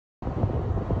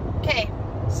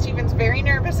Steven's very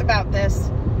nervous about this.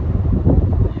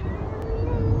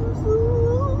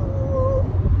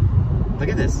 Look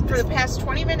at this. For the past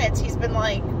 20 minutes, he's been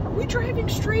like, are we driving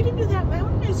straight into that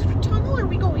mountain? Is it a tunnel? Are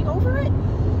we going over it?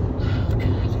 Oh,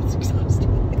 God, it's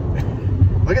exhausting.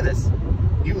 Look at this.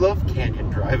 You love canyon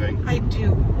driving. I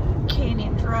do.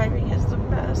 Canyon driving is the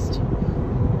best.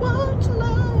 What's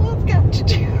love got to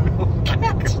do?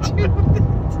 Got to do with it.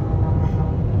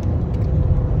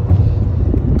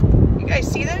 You guys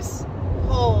see this?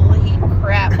 Holy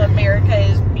crap, America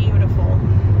is beautiful.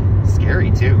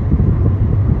 Scary too.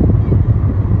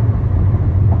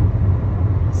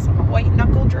 Some white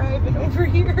knuckle driving over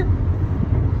here.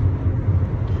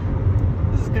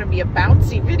 This is gonna be a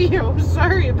bouncy video.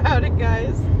 Sorry about it,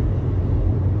 guys.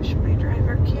 Should my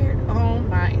driver cared? Oh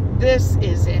my, this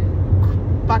is in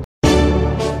fucking.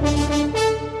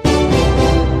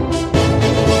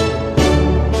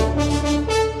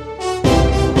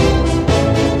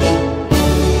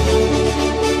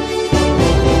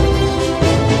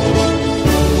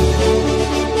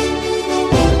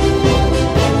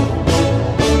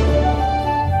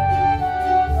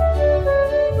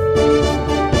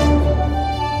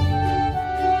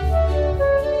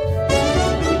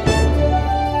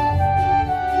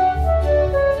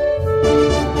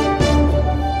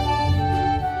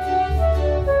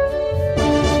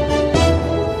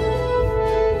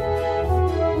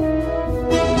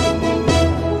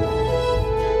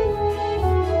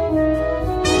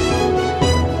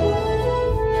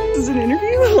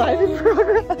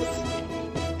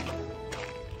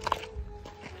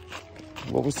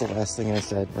 What was the last thing I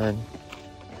said, Vern?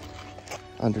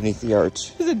 Underneath the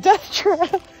arch. It's a death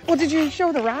trap. Well, did you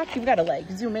show the rock? You've got to like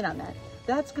zoom in on that.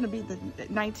 That's going to be the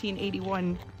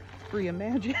 1981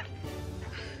 reimagined.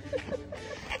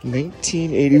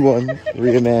 1981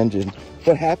 reimagined.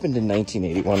 What happened in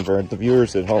 1981, Vern? The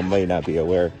viewers at home may not be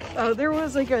aware. Oh, there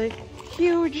was like a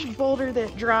huge boulder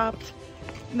that dropped.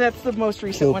 That's the most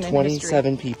recent one in history. Killed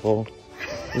 27 people.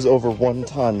 It was over 1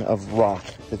 ton of rock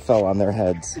that fell on their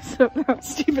heads. So now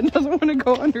Stephen doesn't want to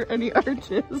go under any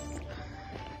arches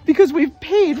because we've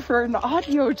paid for an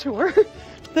audio tour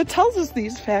that tells us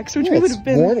these facts, which we would have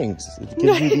been warnings. It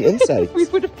gives you the insights. We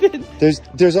would have been.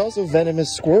 There's also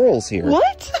venomous squirrels here.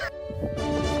 What?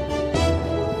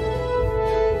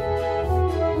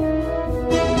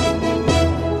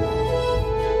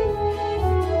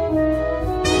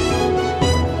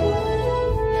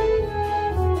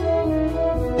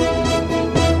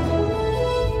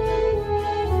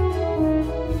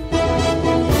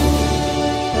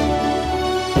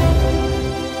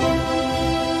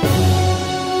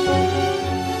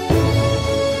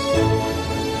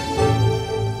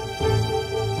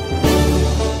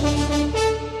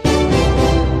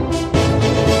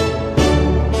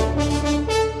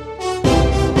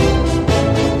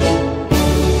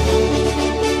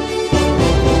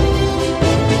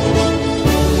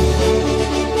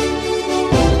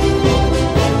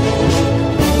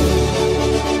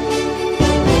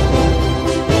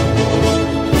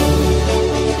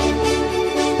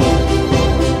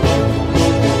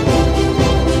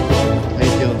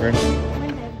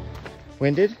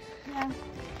 Winded? Yeah.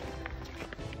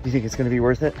 You think it's going to be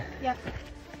worth it? Yeah.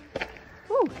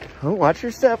 Ooh. Oh, watch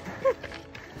your step.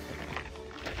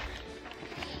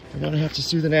 We're going to have to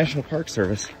sue the National Park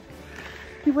Service.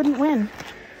 You wouldn't win.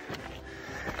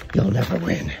 You'll never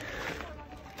win.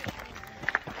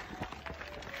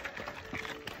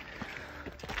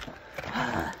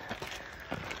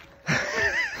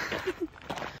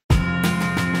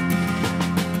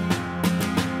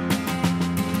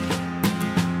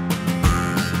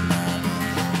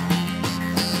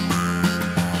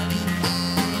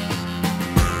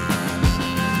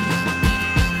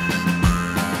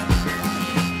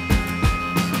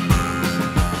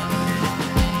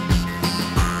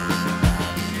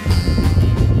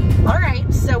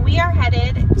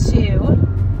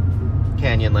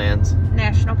 Canyonlands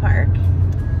National Park,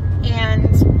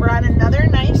 and we're on another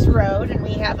nice road, and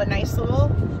we have a nice little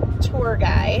tour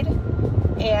guide,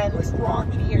 and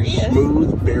rock here he is.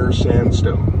 Smooth bare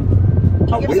sandstone.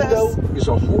 He A gives window us is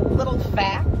a hole. little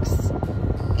facts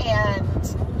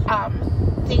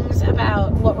and things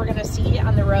about what we're going to see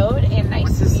on the road and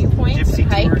nice viewpoints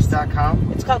and hikes.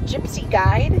 GypsyTours.com. It's called Gypsy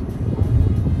Guide.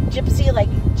 Gypsy like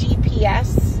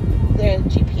GPS. The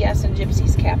GPS and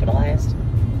Gypsy's capitalized.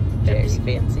 Very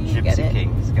fancy. You get it?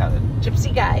 Kings, got it.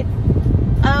 Gypsy Guide.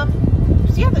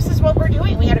 So yeah, this is what we're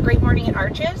doing. We had a great morning at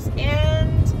Arches,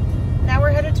 and now we're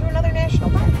headed to another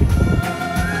national park.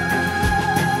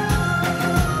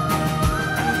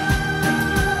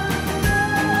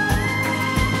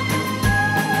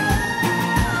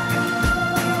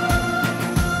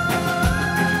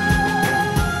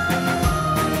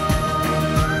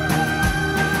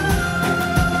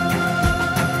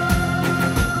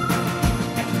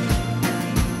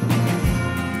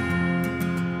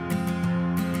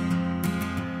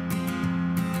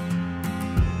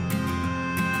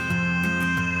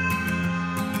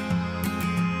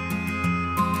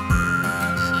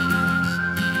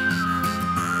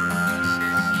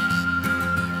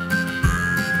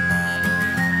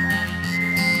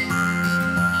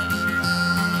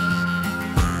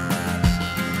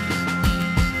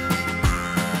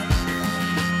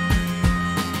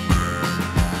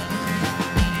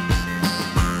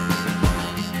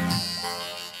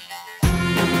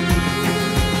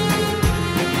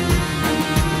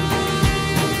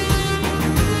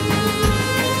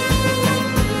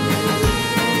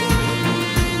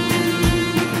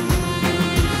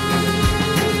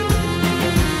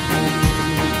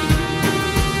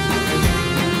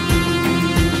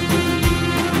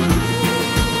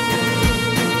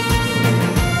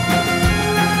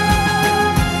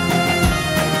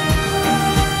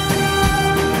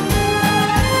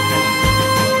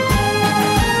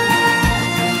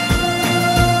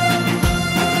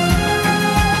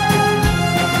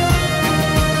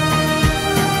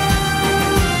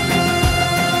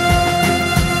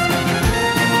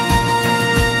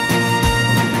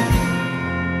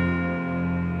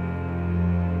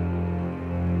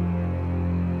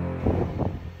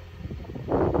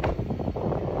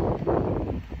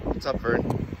 What's up, Vern?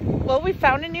 Well, we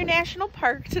found a new national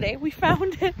park today. We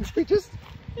found it.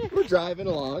 We're driving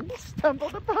along.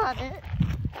 Stumbled upon it.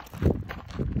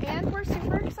 And we're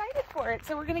super excited for it.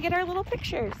 So we're gonna get our little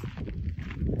pictures.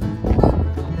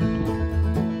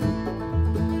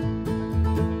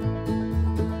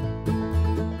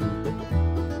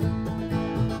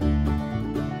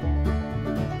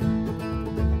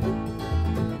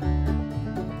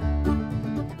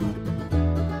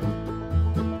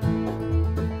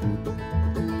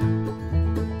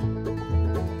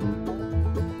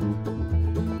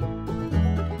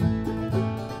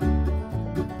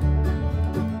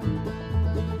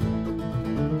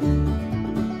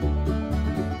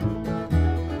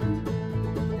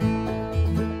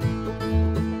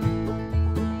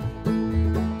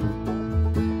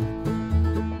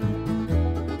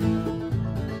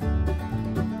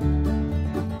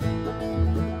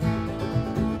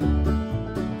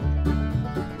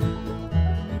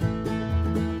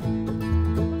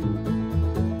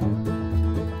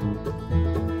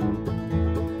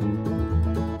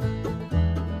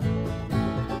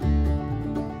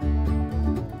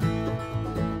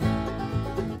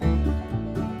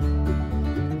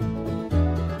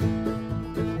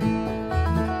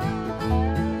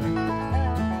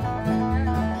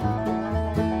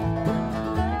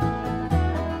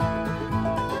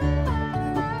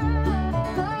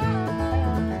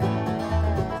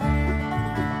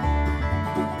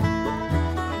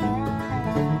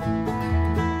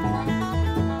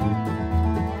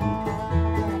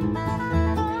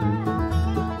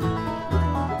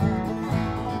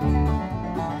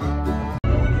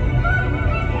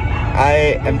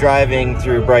 I am driving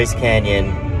through Bryce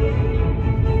Canyon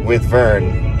with Vern,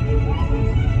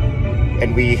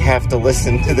 and we have to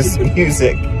listen to this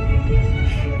music.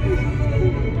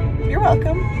 You're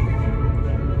welcome.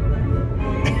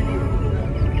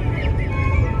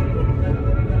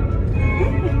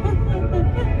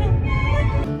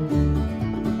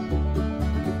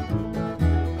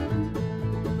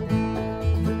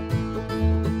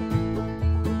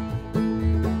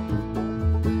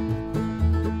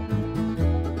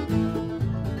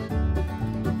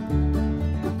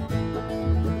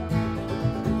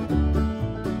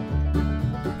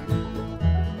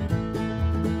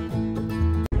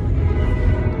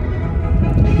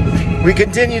 We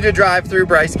continue to drive through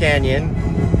Bryce Canyon.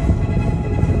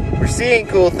 We're seeing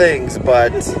cool things,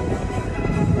 but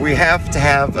we have to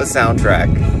have a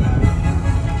soundtrack.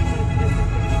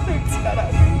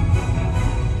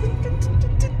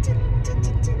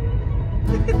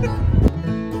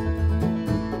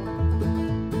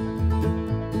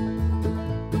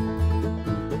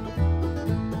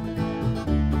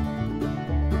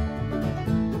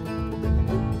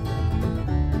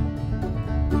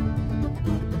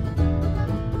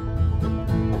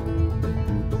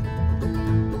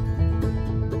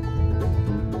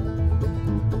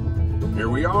 Here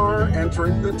we are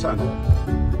entering the tunnel.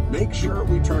 Make sure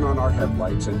we turn on our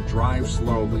headlights and drive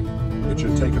slowly. It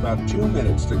should take about 2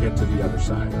 minutes to get to the other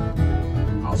side.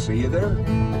 I'll see you there.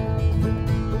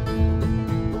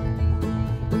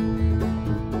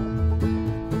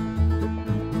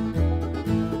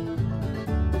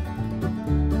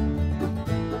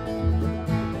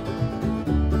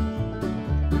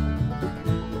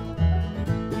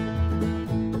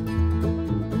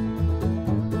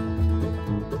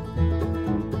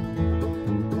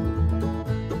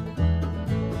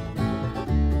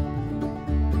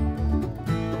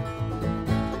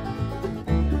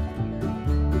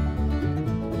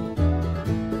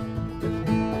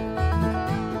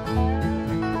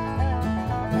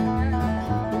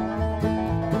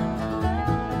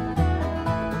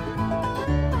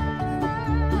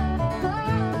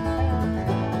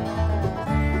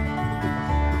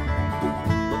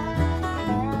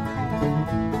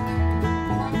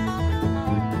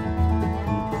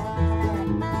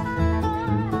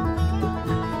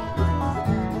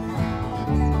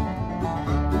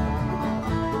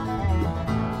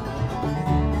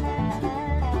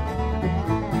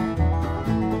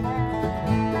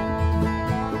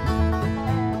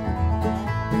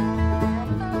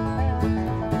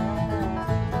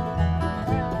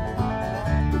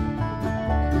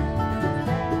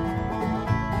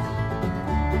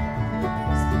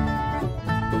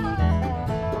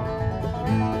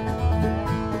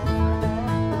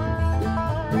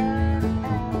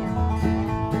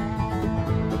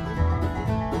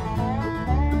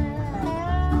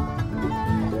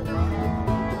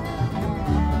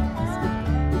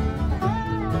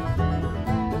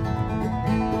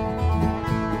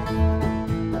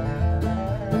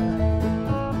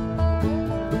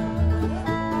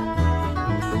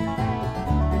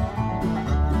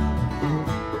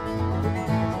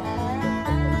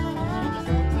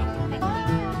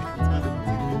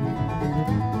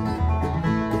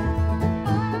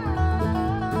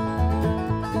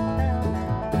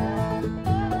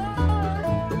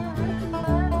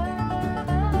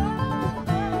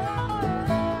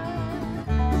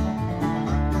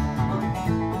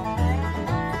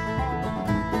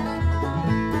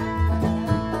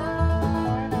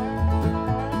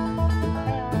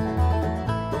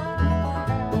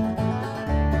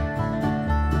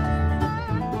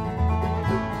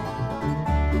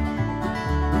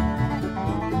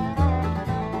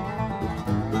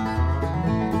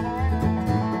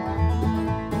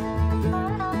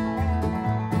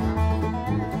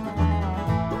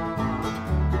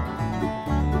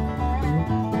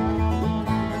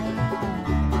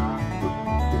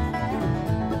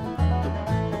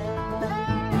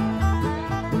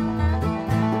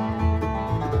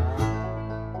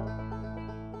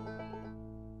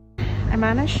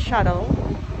 am on a shuttle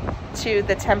to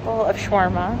the Temple of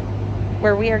Shawarma,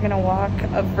 where we are going to walk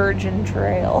a virgin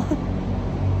trail.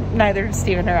 Neither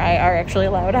Steven or I are actually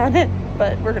allowed on it,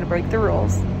 but we're going to break the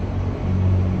rules.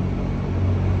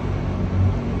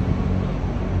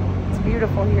 It's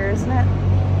beautiful here, isn't it?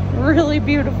 Really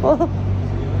beautiful.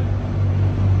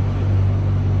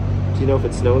 Do you know if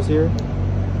it snows here?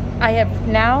 I have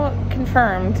now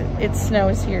confirmed it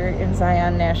snows here in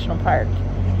Zion National Park.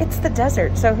 It's the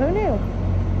desert, so who knew?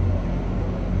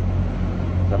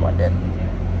 Someone did.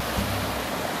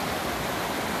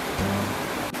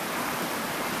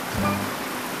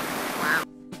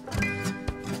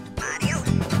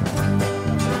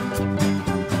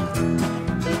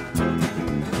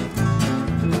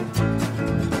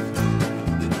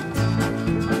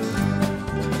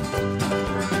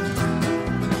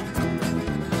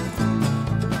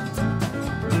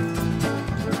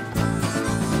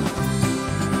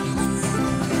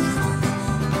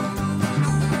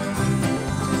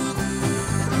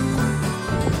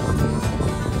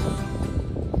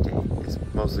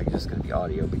 Mostly just going to be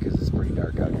audio because it's pretty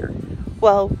dark out here.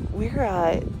 Well,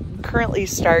 we're currently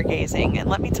stargazing, and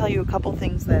let me tell you a couple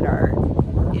things that are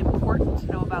important to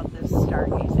know about this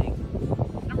stargazing.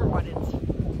 Number one, it's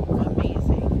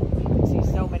amazing. You can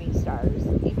see so many stars,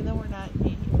 even though we're not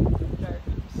in a dark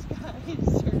sky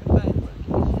certified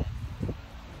location.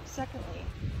 Secondly,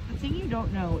 the thing you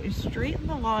don't know is straight in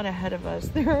the lawn ahead of us,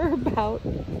 there are about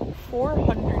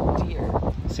 400 deer.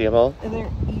 See them all? And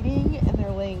they're eating and they're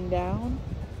laying down.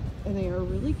 And they are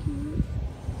really cute,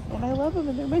 and I love them,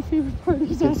 and they're my favorite part of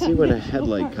You can see when a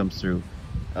headlight comes through.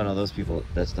 Oh no, those people,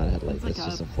 that's not a headlight, that's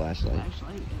just a flashlight.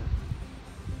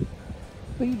 Yeah.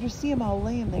 But you just see them all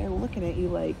laying there looking at you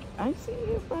like, I see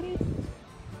you, buddy.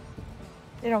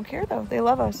 They don't care though, they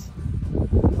love us.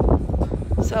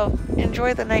 So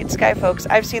enjoy the night sky, folks.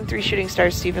 I've seen 3 shooting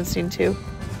stars, Steven's seen 2.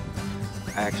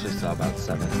 I actually saw about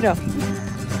 7. No.